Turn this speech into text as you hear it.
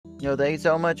Yo, thank you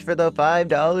so much for the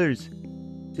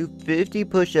 $5. Do 50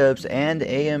 push-ups and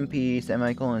AMP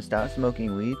semicolon stop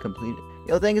smoking weed complete.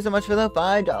 Yo, thank you so much for the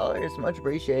 $5. Much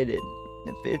appreciated.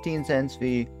 The 15 cents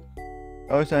fee.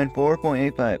 $sign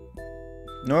 4.85.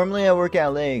 Normally I work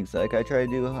out legs. Like I try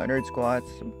to do 100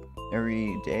 squats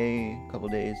every day, couple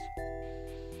days.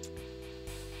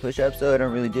 Push-ups though I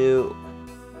don't really do.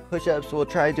 Push-ups we'll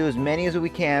try to do as many as we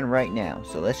can right now.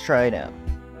 So let's try it out.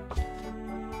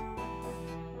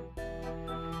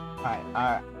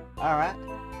 Alright.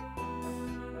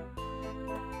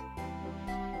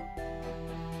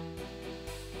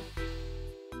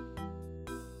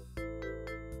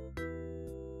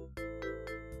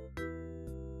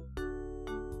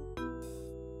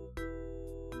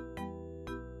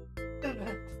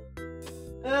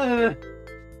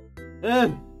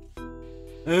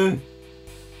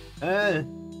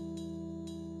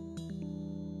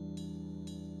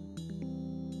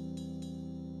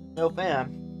 No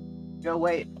fam. Yo,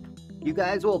 wait. You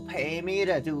guys will pay me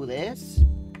to do this?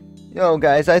 Yo,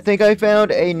 guys, I think I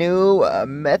found a new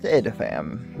method,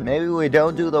 fam. Maybe we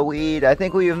don't do the weed. I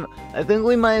think we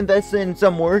might invest in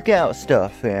some workout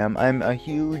stuff, fam. I'm a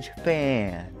huge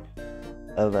fan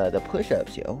of the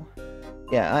push-ups, yo.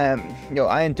 Yeah,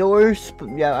 I endorse.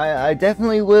 Yeah, I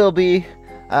definitely will be.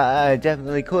 I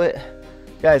definitely quit.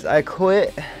 Guys, I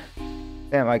quit.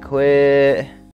 Fam, I quit.